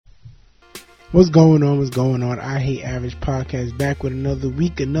What's going on? What's going on? I Hate Average Podcast back with another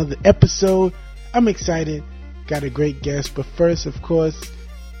week, another episode. I'm excited. Got a great guest. But first, of course,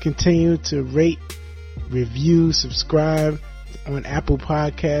 continue to rate, review, subscribe on Apple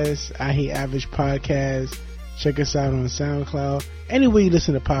Podcasts, I Hate Average Podcast. Check us out on SoundCloud. Anywhere you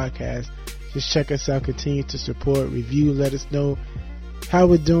listen to podcasts, just check us out. Continue to support, review, let us know how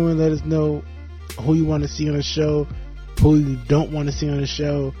we're doing. Let us know who you want to see on the show, who you don't want to see on the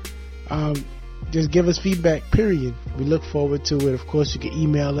show. Just give us feedback, period. We look forward to it. Of course, you can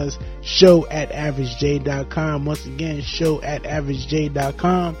email us, show@averagej.com. Once again,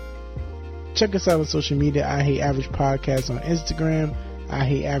 show@averagej.com. Check us out on social media. I Hate Average Podcast on Instagram. I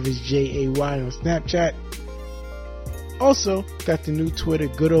Hate Average JAY on Snapchat. Also, got the new Twitter,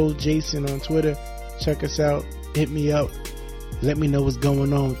 good old Jason on Twitter. Check us out. Hit me up. Let me know what's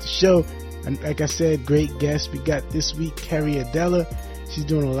going on with the show. And like I said, great guest we got this week, Carrie Adela. She's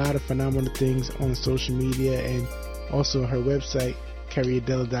doing a lot of phenomenal things on social media and also her website,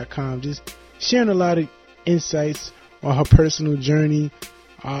 carrieadela.com. Just sharing a lot of insights on her personal journey.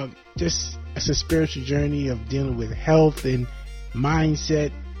 Just it's a spiritual journey of dealing with health and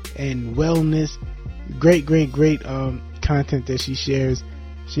mindset and wellness. Great content that she shares.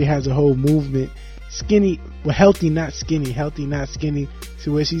 She has a whole movement. Healthy not skinny.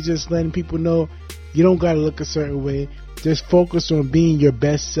 So where she's just letting people know you don't gotta look a certain way. Just focus on being your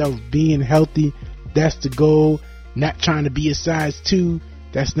best self, being healthy. That's the goal. Not trying to be a size 2.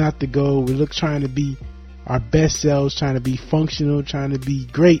 That's not the goal. We're trying to be our best selves, trying to be functional, trying to be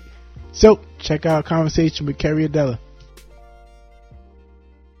great. So check out our conversation with Carrie Adela.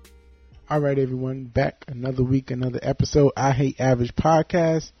 Alright everyone, back another week, another episode. I Hate Average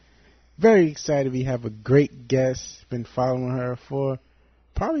Podcast. Very excited we have a great guest. Been following her for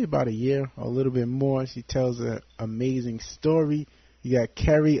probably about a year or a little bit more. She tells an amazing story. You got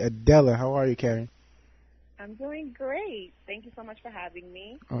Carrie Adela. How are you, Carrie? I'm doing great. Thank you so much for having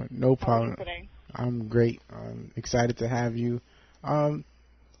me. No problem. How are you today? I'm great. I'm excited to have you.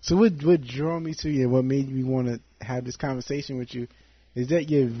 So what drew me to you, what made me want to have this conversation with you, is that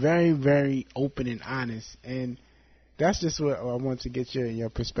you're very, very open and honest. And that's just what I want to get your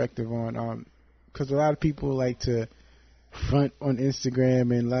perspective on. Because a lot of people like to front on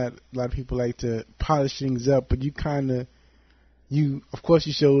Instagram, and a lot of people like to polish things up, but of course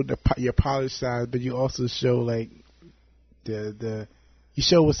you show your polished side, but you also show like you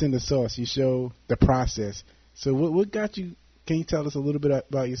show what's in the sauce, you show the process. So what got you? Can you tell us a little bit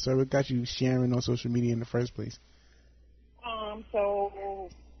about your story? What got you sharing on social media in the first place? So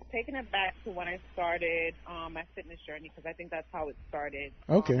taking it back to when I started my fitness journey, because I think that's how it started.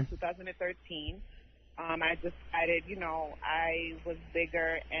 Okay. 2013. I decided, I was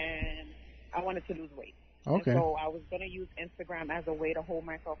bigger and I wanted to lose weight. Okay. And so I was going to use Instagram as a way to hold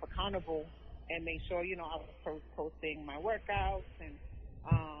myself accountable and make sure, I was posting my workouts. And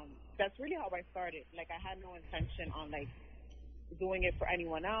that's really how I started. Like, I had no intention on, doing it for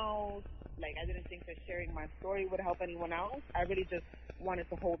anyone else. Like, I didn't think that sharing my story would help anyone else. I really just wanted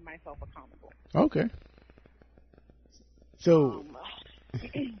to hold myself accountable. Okay. So.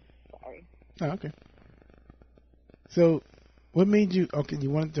 Sorry. Oh, okay. So, what made you you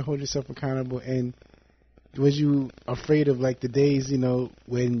wanted to hold yourself accountable, and was you afraid of the days,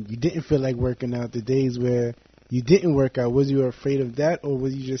 when you didn't feel like working out, the days where you didn't work out? Was you afraid of that, or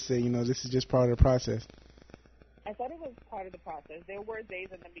was you just say, this is just part of the process? I thought it was part of the process. There were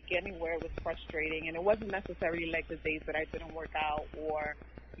days in the beginning where it was frustrating, and it wasn't necessarily like the days that I didn't work out or,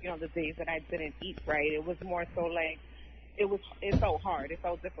 the days that I didn't eat right. It was more so like it felt hard. It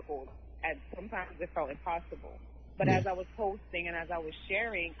felt difficult, and sometimes it felt impossible. But as I was posting and as I was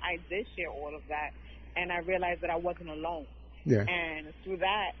sharing, I did share all of that, and I realized that I wasn't alone. Yeah. And through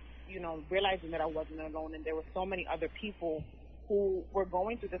that, realizing that I wasn't alone, and there were so many other people who were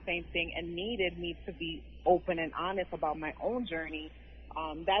going through the same thing and needed me to be open and honest about my own journey,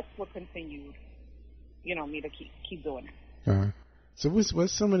 that's what continued, me to keep doing it. So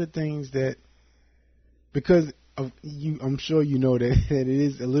what's some of the things that, because of you, I'm sure that it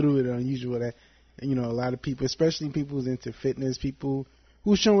is a little bit unusual that, a lot of people, especially people who's into fitness, people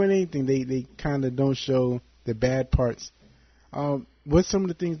who showing anything, they kind of don't show the bad parts. What's some of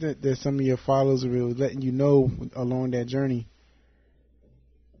the things that some of your followers are really letting you know along that journey?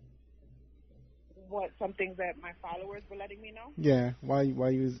 Some things that my followers were letting me know? Yeah, while you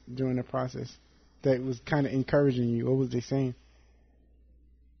was doing the process, that was kind of encouraging you. What was they saying?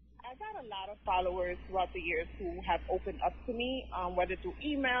 I got a lot of followers throughout the years who have opened up to me, whether through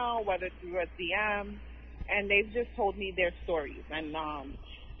email, whether through a DM, and they've just told me their stories. And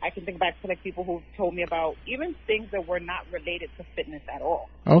I can think back to like people who told me about even things that were not related to fitness at all.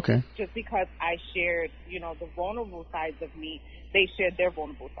 Okay. Just because I shared, the vulnerable sides of me, they shared their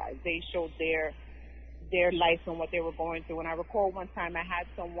vulnerable sides. They showed their life and what they were going through. And I recall one time I had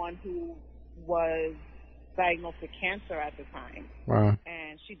someone who was diagnosed with cancer at the time. Wow.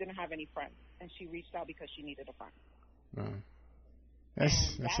 And she didn't have any friends. And she reached out because she needed a friend. Wow.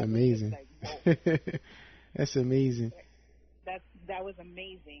 That's that amazing. Like, that's amazing. That was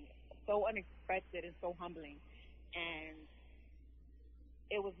amazing. So unexpected and so humbling. And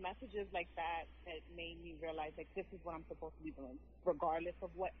it was messages like that that made me realize, like, this is what I'm supposed to be doing, regardless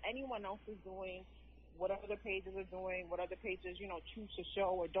of what anyone else is doing, what other pages are doing, what other pages, choose to show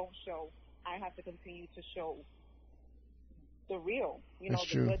or don't show. I have to continue to show the real, the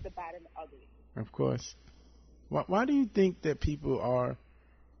good, the bad, and the ugly. Of course. Why do you think that people are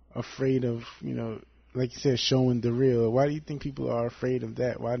afraid of, like you said, showing the real? Why do you think people are afraid of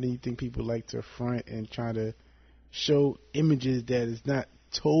that? Why do you think people like to front and try to show images that is not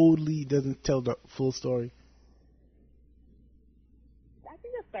doesn't tell the full story? I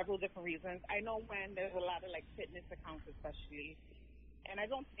think there's several different reasons. I know when there's a lot of like fitness accounts especially, and I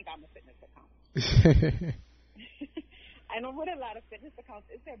don't think I'm a fitness account. I know with a lot of fitness accounts,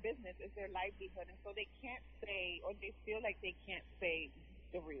 it's their business, it's their livelihood, and so they can't say, or they feel like they can't say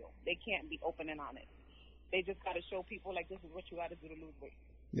the real. They can't be open and honest. They just got to show people, like, this is what you got to do to lose weight.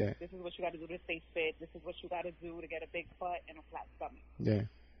 Yeah. This is what you got to do to stay fit. This is what you got to do to get a big butt and a flat stomach. Yeah.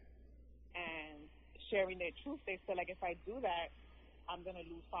 And sharing their truth, they feel like if I do that, I'm going to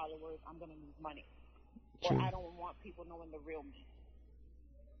lose followers, I'm going to lose money. True. Or I don't want people knowing the real me.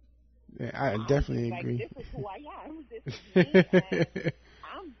 Yeah, I definitely agree. Like, this is who I am. This is me. And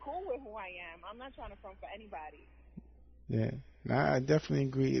I'm cool with who I am. I'm not trying to front for anybody. Yeah. No, I definitely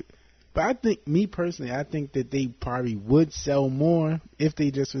agree. But I think, me personally, I think that they probably would sell more if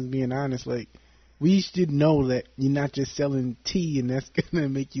they just was being honest. Like, we should know that you're not just selling tea and that's going to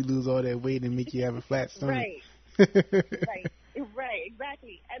make you lose all that weight and make you have a flat stomach. Right. Right,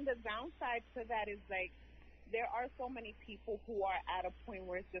 exactly. And the downside to that is, like, there are so many people who are at a point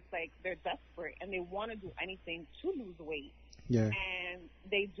where it's just like they're desperate and they want to do anything to lose weight. Yeah. And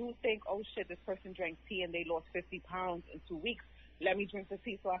they do think, oh, shit, this person drank tea and they lost 50 pounds in 2 weeks. Let me drink the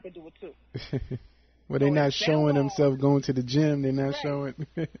tea so I can do it too. Well, they're not showing themselves going to the gym. They're not showing.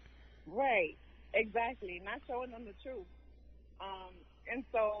 Right. Exactly. Not showing them the truth. And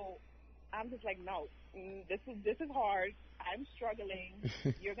so I'm just like, no, this is hard. I'm struggling.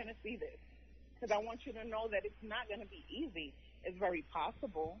 You're going to see this. Because I want you to know that it's not going to be easy. It's very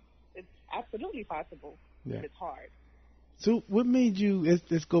possible. It's absolutely possible. Yeah. But it's hard. So what made you,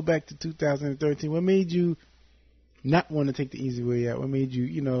 let's go back to 2013, what made you not want to take the easy way out? What made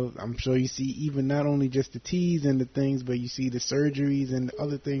you, I'm sure you see even not only just the teas and the things, but you see the surgeries and the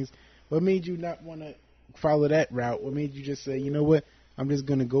other things. What made you not want to follow that route? What made you just say, you know what, I'm just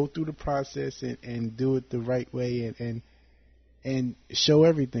going to go through the process and do it the right way and show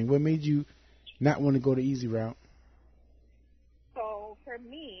everything? What made you not want to go the easy route? So for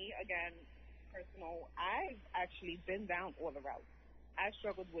me, again, personal, I've actually been down all the routes. I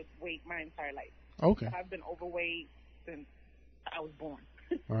struggled with weight my entire life. Okay. I've been overweight since I was born.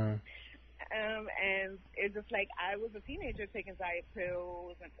 Wow. And it's just like I was a teenager taking diet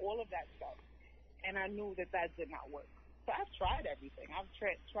pills and all of that stuff. And I knew that did not work. So I've tried everything. I've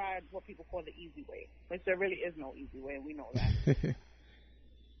tried what people call the easy way, which there really is no easy way, and we know that.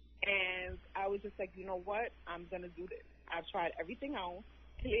 And I was just like, you know what? I'm going to do this. I've tried everything else.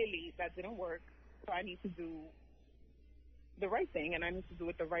 Clearly, that didn't work. So I need to do the right thing, and I need to do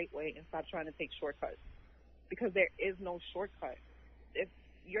it the right way and stop trying to take shortcuts. Because there is no shortcut. If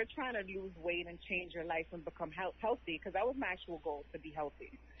you're trying to lose weight and change your life and become healthy, because that was my actual goal, to be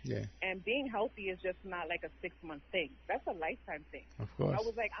healthy. Yeah. And being healthy is just not like a 6-month thing. That's a lifetime thing. Of course. I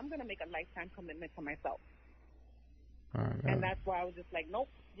was like, I'm going to make a lifetime commitment to myself. Right. And that's why I was just like, nope,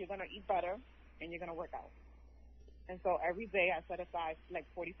 you're going to eat better and you're going to work out. And so every day I set aside like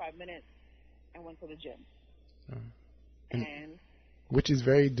 45 minutes and went to the gym. And which is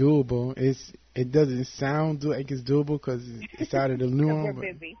very doable. It doesn't sound like it's doable because it's out of the norm.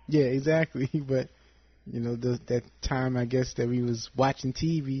 We're busy. Yeah, exactly. But, that time, I guess, that we was watching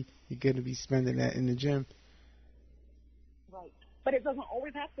TV, you're going to be spending that in the gym. Right. But it doesn't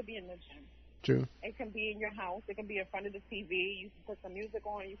always have to be in the gym. True. It can be in your house. It can be in front of the TV. You can put some music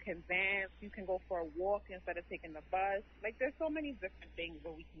on. You can dance. You can go for a walk instead of taking the bus. Like, there's so many different things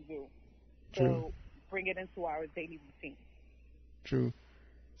that we can do to bring it into our daily routine. True.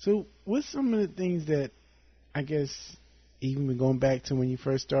 So what's some of the things that, I guess, even going back to when you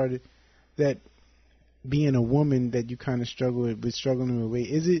first started, that being a woman that you kind of struggle with struggling with weight?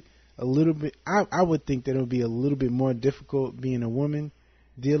 Is it a little bit? I would think that it would be a little bit more difficult being a woman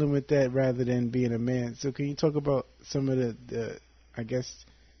dealing with that rather than being a man. So can you talk about some of the I guess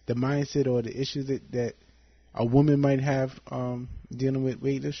the mindset or the issues that a woman might have dealing with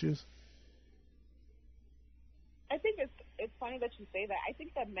weight issues? I think it's funny that you say that. I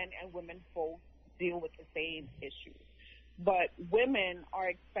think that men and women both deal with the same issues, but women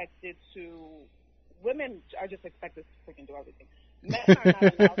are just expected to freaking do everything. Men are not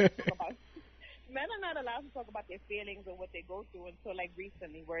allowed to talk about. Men are not allowed to talk about their feelings or what they go through until like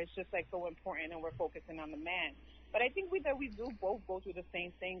recently, where it's just like so important and we're focusing on the man. But I think we do both go through the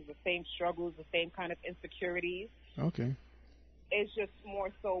same things, the same struggles, the same kind of insecurities. Okay. It's just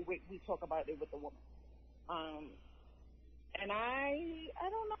more so we talk about it with the woman. And I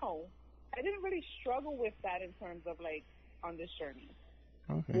don't know. I didn't really struggle with that in terms of like on this journey.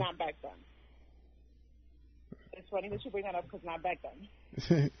 Okay. Not back then. It's funny that you bring that up because not back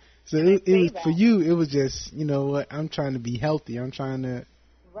then. So it was for you. It was just, you know what? I'm trying to be healthy. I'm trying to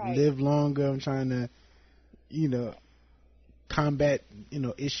live longer. I'm trying to, you know, combat, you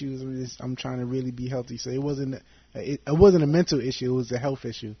know, issues. I'm trying to really be healthy. So it wasn't a mental issue. It was a health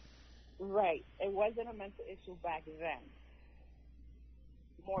issue. Right. It wasn't a mental issue back then.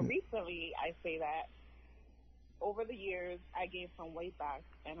 More recently, I say that over the years, I gained some weight back,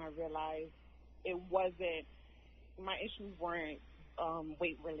 and I realized my issues weren't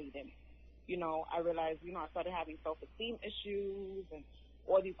weight related. You know, I realized, you know, I started having self-esteem issues and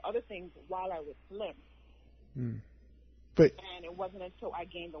all these other things while I was slim. And it wasn't until I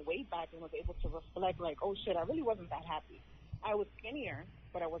gained the weight back and was able to reflect like, oh shit, I really wasn't that happy. I was skinnier,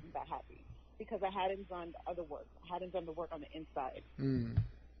 but I wasn't that happy because I hadn't done the other work. I hadn't done the work on the inside.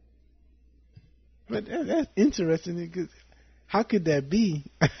 But that's interesting because how could that be?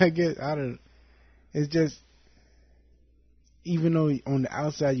 I guess I don't. It's just, even though on the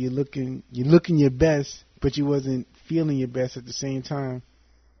outside you're looking your best, but you wasn't feeling your best at the same time.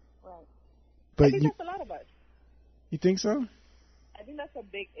 Right. But I think that's a lot of us. You think so? I think that's a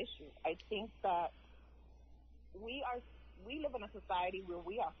big issue. I think that we live in a society where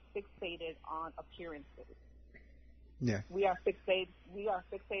we are fixated on appearances. Yeah. We are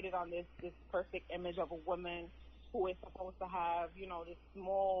fixated on this perfect image of a woman who is supposed to have, you know, this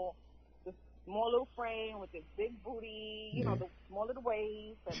small little frame with this big booty, you know, the small little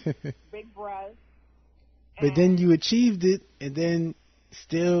waist and big breasts. But then you achieved it, and then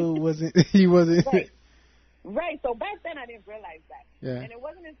still you wasn't. Right. So back then I didn't realize that. Yeah. And it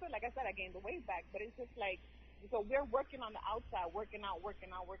wasn't until, like I said, I gained the weight back. But it's just like, so we're working on the outside, working out.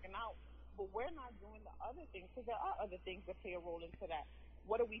 But we're not doing the other things because there are other things that play a role into that.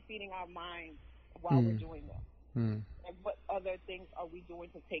 What are we feeding our minds while we're doing this? Like, what other things are we doing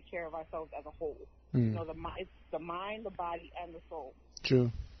to take care of ourselves as a whole? You know, it's the mind, the body, and the soul.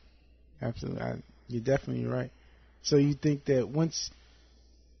 True. Absolutely. You're definitely right. So you think that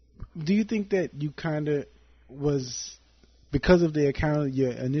do you think that you kind of was, because of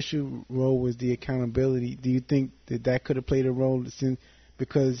your initial role was the accountability, do you think that could have played a role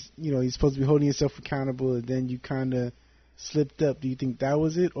because, you know, you're supposed to be holding yourself accountable and then you kind of slipped up? Do you think that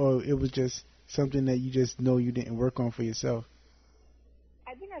was it, or it was just something that you just know you didn't work on for yourself?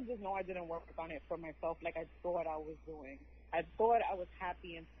 I think I just know I didn't work on it for myself like I thought I was doing. I thought I was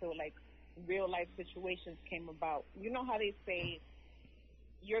happy until, like, real life situations came about. You know how they say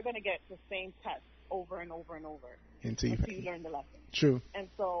you're going to get the same test over and over and over until you learn the lesson. True. And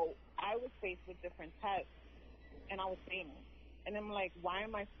so I was faced with different tests, and I was failing. And I'm like, why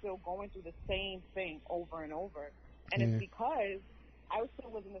am I still going through the same thing over and over? And it's because I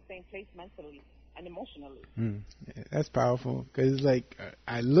still was in the same place mentally and emotionally. Yeah, that's powerful, because it's like,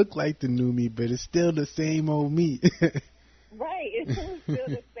 I look like the new me, but it's still the same old me. Right. It's still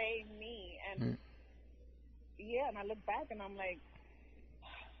the same me. And yeah, and I look back and I'm like,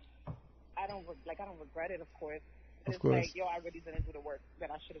 I don't regret it, of course. But it's like, yo, I really didn't do the work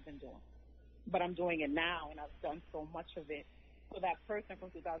that I should have been doing. But I'm doing it now, and I've done so much of it. So that person from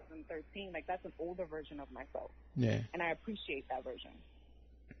 2013, like, that's an older version of myself. Yeah. And I appreciate that version.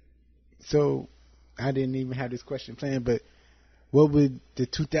 So I didn't even have this question planned, but what would the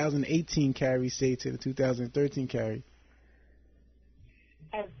 2018 Carrie say to the 2013 Carrie?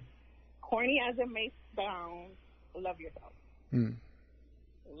 As corny as it may sound, love yourself.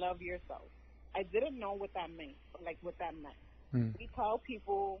 Love yourself. I didn't know what that meant, We tell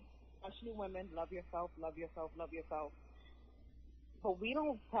people, especially women, love yourself, love yourself, love yourself. But we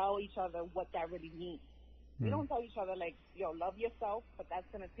don't tell each other what that really means. We don't tell each other, like, yo, love yourself, but that's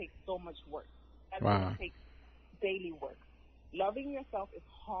going to take so much work. That's going to take daily work. Loving yourself is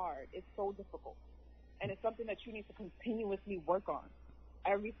hard. It's so difficult. And it's something that you need to continuously work on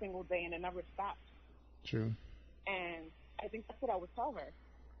every single day, and it never stops. True. And I think that's what I would tell her.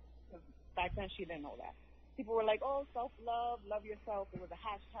 Because back then she didn't know that. People were like, oh, self-love, love yourself. It was a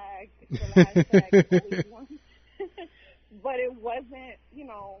hashtag. It's still a hashtag. It's always one. But it wasn't,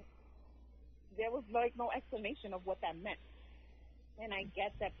 there was like no explanation of what that meant. And I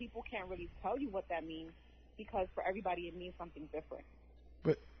get that people can't really tell you what that means because for everybody it means something different.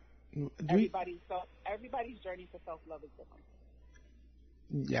 But everybody's journey to self-love is different.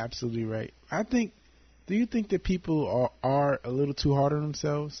 Yeah, absolutely right. Do you think that people are a little too hard on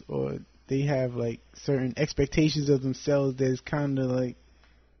themselves, or they have like certain expectations of themselves that's kind of like,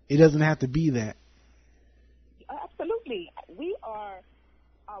 it doesn't have to be that? Absolutely. We are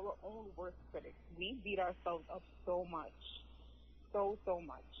our own worst critics. We beat ourselves up so much. So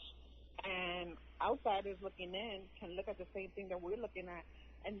much. And outsiders looking in can look at the same thing that we're looking at,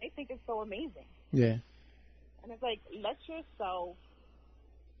 and they think it's so amazing. Yeah. And it's like, let yourself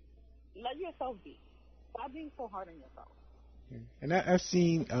be. Stop being so hard on yourself. And I've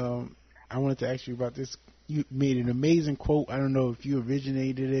seen, I wanted to ask you about this. You made an amazing quote. I don't know if you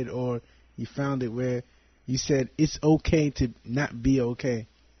originated it or you found it, where you said, it's okay to not be okay.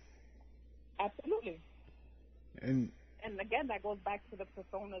 Absolutely. And again, that goes back to the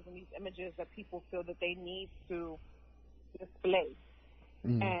personas and these images that people feel that they need to display.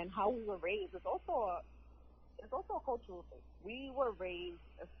 Mm-hmm. And how we were raised is also a cultural thing. We were raised,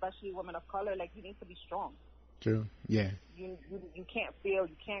 especially women of color, like, you need to be strong. True. Yeah. You can't feel,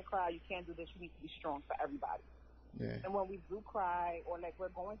 you can't cry, you can't do this. You need to be strong for everybody. Yeah. And when we do cry or like we're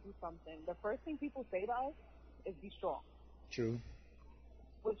going through something, the first thing people say to us is be strong. True.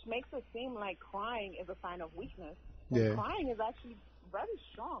 Which makes it seem like crying is a sign of weakness. Yeah. Crying is actually very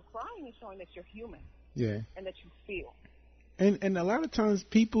strong. Crying is showing that you're human. Yeah. And that you feel. And a lot of times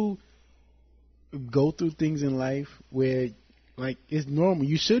people go through things in life where, like, it's normal.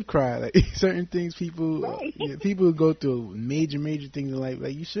 You should cry. Like, certain things people right. People go through major things in life.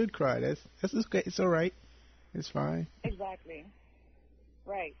 Like, you should cry. That's okay. It's all right. It's fine. Exactly.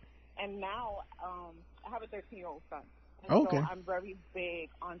 Right. And now I have a 13-year-old son. And okay. So I'm very big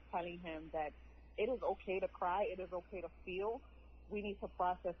on telling him that it is okay to cry. It is okay to feel. We need to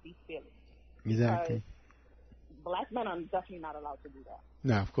process these feelings. Exactly. Because black men are definitely not allowed to do that.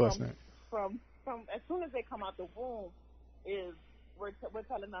 No, of course not. From as soon as they come out the womb, we're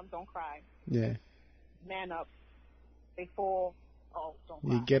telling them, don't cry. Yeah. Man up. They fall. Oh, don't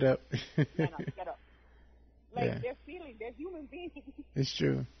cry. You get up. Man up. Get up. Like, they're feeling. They're human beings. It's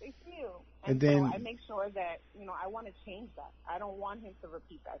true. They feel. And then so I make sure that, I want to change that. I don't want him to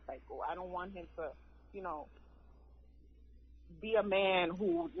repeat that cycle. I don't want him to, be a man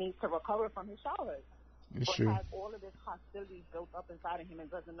who needs to recover from his childhood. It's but true. has all of this hostility built up inside of him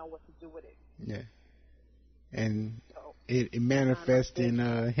and doesn't know what to do with it. Yeah. And so, it manifests in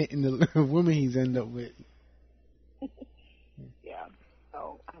hitting the woman he's ended up with. Yeah.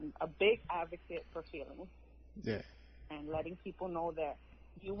 So I'm a big advocate for feelings. Yeah. And letting people know that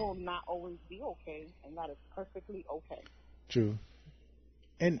you will not always be okay, and that is perfectly okay. True.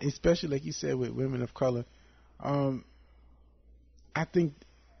 And especially, like you said, with women of color, I think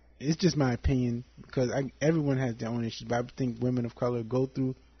it's just my opinion, because everyone has their own issues, but I think women of color go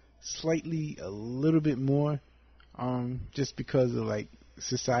through slightly a little bit more, just because of like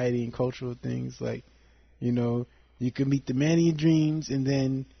society and cultural things. Like, you can meet the man of your dreams, and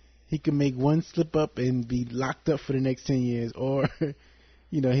then he can make one slip up and be locked up for the next 10 years, or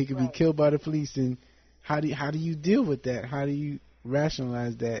he could be killed by the police. And how do you deal with that? How do you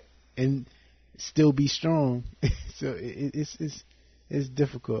rationalize that and still be strong? So it's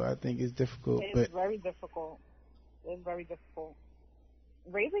difficult. I think it's difficult. It's very difficult. It's very difficult.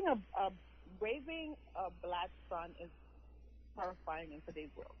 Raising a black son is terrifying in today's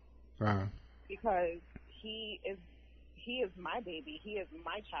world. Wow. Because he is my baby. He is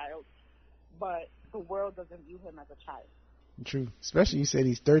my child. But the world doesn't view him as a child. True. Especially you said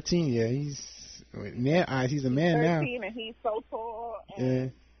he's 13. Yeah, he's a man 13 now. 13 and he's so tall.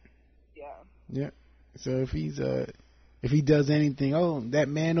 And yeah. So if he does anything, that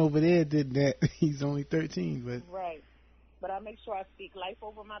man over there did that. He's only 13, but right. But I make sure I speak life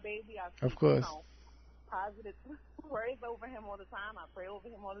over my baby. I speak, of course, positive words over him all the time. I pray over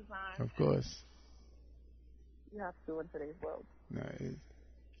him all the time. Of course. You have to in today's world. Nice.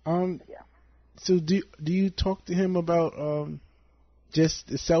 So do you talk to him about just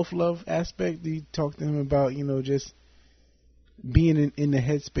the self-love aspect? Do you talk to him about just being in the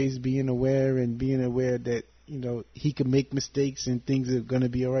headspace, being aware that he can make mistakes and things are going to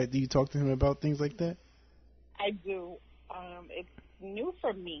be all right? Do you talk to him about things like that? I do. It's new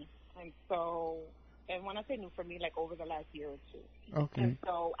for me, and so and when I say new for me, like over the last year or two. Okay. And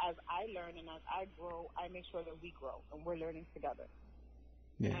so as I learn and as I grow, I make sure that we grow and we're learning together.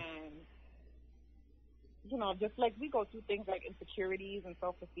 Yeah. And, you know, just like we go through things like insecurities and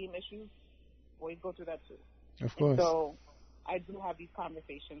self-esteem issues, boys go through that too. Of course. And so I do have these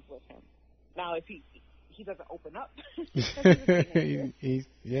conversations with him. Now, if he doesn't open up,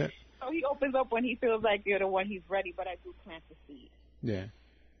 yeah. So he opens up when he feels like you're the one he's ready, but I do plant the seed. Yeah.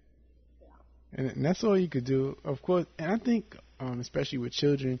 And that's all you could do, of course. And I think, especially with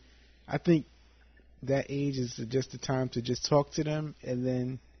children, I think that age is just the time to just talk to them, and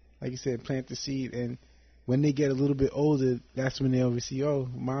then, like you said, plant the seed. And when they get a little bit older, that's when they'll see, oh,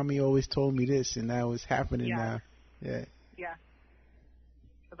 mommy always told me this, and now it's happening now. Yeah. Yeah.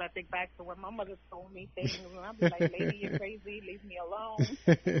 Because I think back to when my mother told me things, and I'd be like, lady, you're crazy, leave me alone.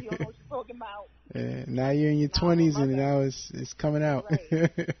 You don't know what you're talking about. Yeah. Now you're in your 20s, and now it's coming out.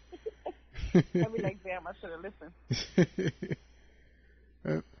 Right. I'd be like, damn, I should have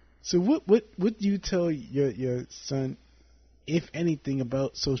listened. So what do you tell your son, if anything,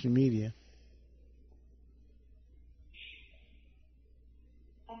 about social media?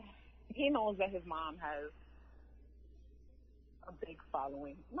 He knows that his mom has a big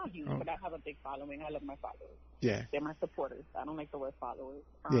following. Not huge, but I have a big following. I love my followers. Yeah. They're my supporters. I don't like the word followers.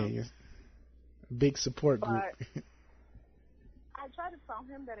 Yeah. Big support group. I try to tell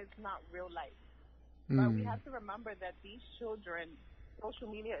him that it's not real life. But we have to remember that these children, social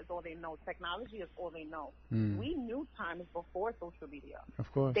media is all they know. Technology is all they know. We knew times before social media.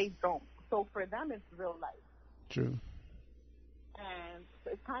 Of course. They don't. So for them, it's real life. True. And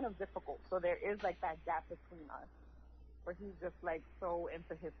it's kind of difficult. So there is like that gap between us where he's just like so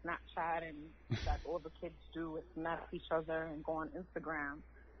into his Snapchat and that's all the kids do is snap each other and go on Instagram.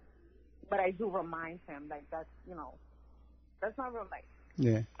 But I do remind him like that's, you know, that's not real life.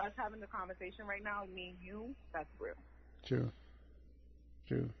 Yeah. Us having the conversation right now, me and you, that's real. True.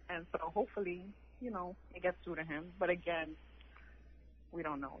 And so hopefully, you know, it gets through to him. But again, we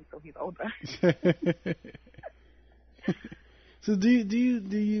don't know until he's older. So do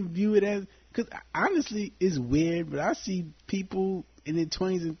you view it as, because honestly it's weird, but I see people in their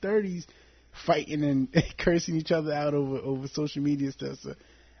 20s and 30s fighting and cursing each other out over social media stuff. So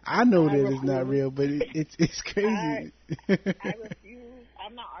I know that it's not real, but it's crazy. I refuse.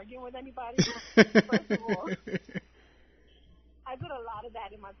 I'm not arguing with anybody. First of all, I did a lot of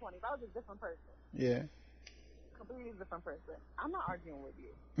that in my 20s. I was a different person. Yeah. Completely different person. I'm not arguing with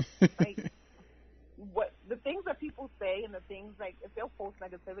you. Like, what the things that people say and the things, like, if they'll post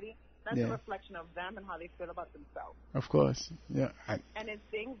negativity, that's a reflection of them and how they feel about themselves. Of course. Yeah. And it's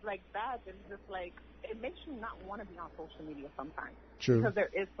things like that that's just like, it makes you not want to be on social media sometimes. True. Because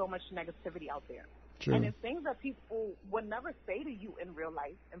there is so much negativity out there. True. And it's things that people would never say to you in real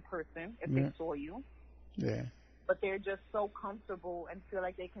life, in person, if they saw you. Yeah. But they're just so comfortable and feel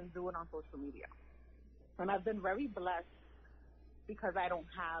like they can do it on social media. And I've been very blessed because I don't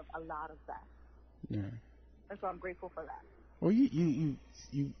have a lot of that. Yeah. And so I'm grateful for that. Well, you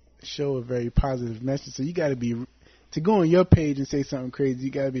show a very positive message, so you got to be, to go on your page and say something crazy,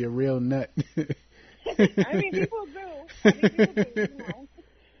 you got to be a real nut. I mean, people do, you know.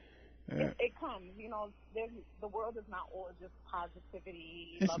 It comes, you know, the world is not all just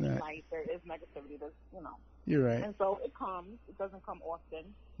positivity, love and light. There is negativity, there's, you know. You're right. And so it comes. It doesn't come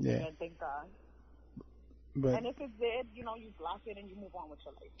often. Yeah. And thank God. But, and if it did, you know, you block it and you move on with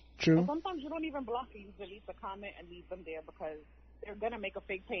your life. True. And sometimes you don't even block it. You delete the comment and leave them there because they're going to make a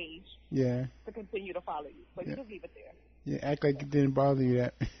fake page to continue to follow you. So you just leave it there. Yeah, act like it didn't bother you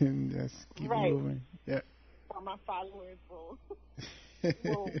that and just keep moving. Yeah. So my followers will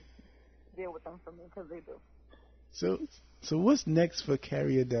deal with them for me because they do. So what's next for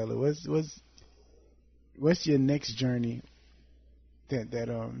Carrie Adela? What's your next journey that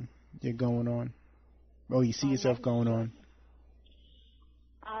you're going on? Oh, you see yourself going on?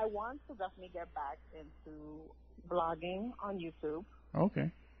 I want to definitely get back into blogging on YouTube. Okay.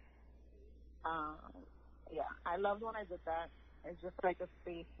 Yeah, I loved when I did that. It's just like a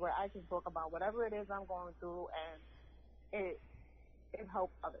space where I can talk about whatever it is I'm going through, and it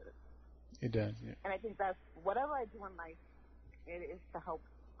helps others. It does, yeah. And I think that's whatever I do in life, it is to help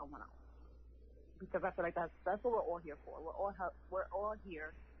someone else. Because I feel like that's what we're all here for. We're all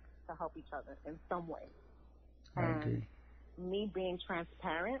here to help each other in some way. I agree. Me being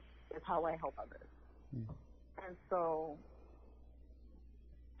transparent is how I help others. And so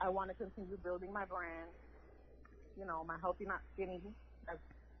I want to continue building my brand. You know, my healthy, not skinny. That's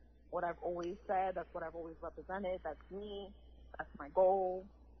what I've always said. That's what I've always represented. That's me. That's my goal.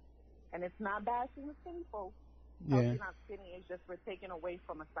 And it's not bashing the skinny folks. Healthy, not skinny is just we're taking away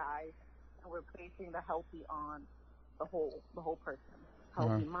from a size and we're placing the healthy on the whole person.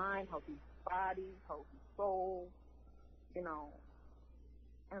 Healthy mind, healthy body, healthy soul, you know,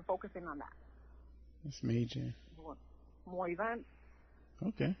 and focusing on that. That's major. More events.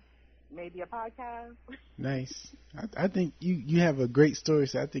 Okay. Maybe a podcast. Nice. I think you have a great story,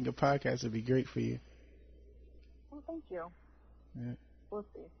 so I think a podcast would be great for you. Well, thank you. Yeah. We'll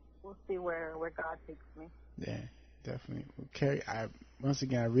see. We'll see where God takes me. Yeah, definitely. Well, Carrie, once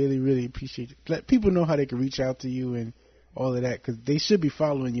again, I really, really appreciate it. Let people know how they can reach out to you and all of that, because they should be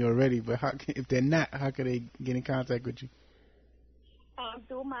following you already, but if they're not, how can they get in contact with you?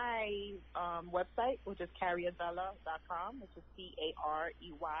 Through my website, which is careyadela.com, which is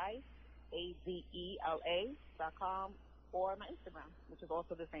CareyAzela.com, or my Instagram, which is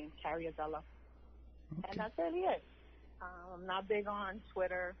also the same, Careyadela. Okay. And that's really it. I'm not big on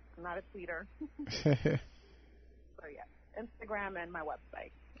Twitter. I'm not a tweeter. So, yeah, Instagram and my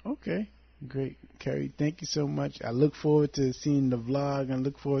website. Okay, great. Carrie, thank you so much. I look forward to seeing the vlog and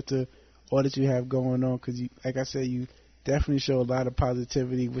look forward to all that you have going on, because, like I said, you definitely show a lot of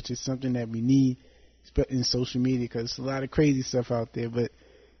positivity, which is something that we need in social media, because there's a lot of crazy stuff out there, but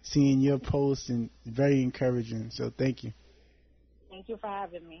seeing your posts and very encouraging. So thank you. Thank you for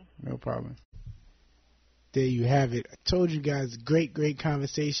having me. No problem. There you have it. I told you guys, great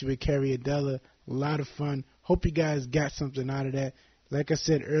conversation with Carey Adela. A lot of fun. Hope you guys got something out of that. Like I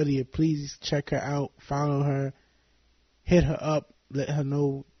said earlier, please check her out, follow her, hit her up, let her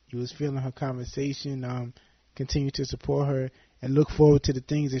know you was feeling her conversation. Continue to support her and look forward to the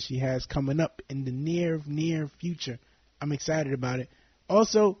things that she has coming up in the near future. I'm excited about it.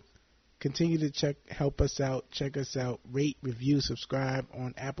 Also, continue to help us out, check us out, rate, review, subscribe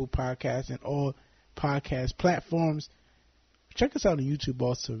on Apple Podcasts and all podcast platforms. Check us out on YouTube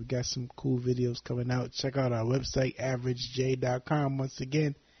also. We got some cool videos coming out. Check out our website, averagej.com. Once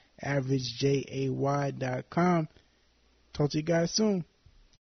again, averagejay.com. Talk to you guys soon.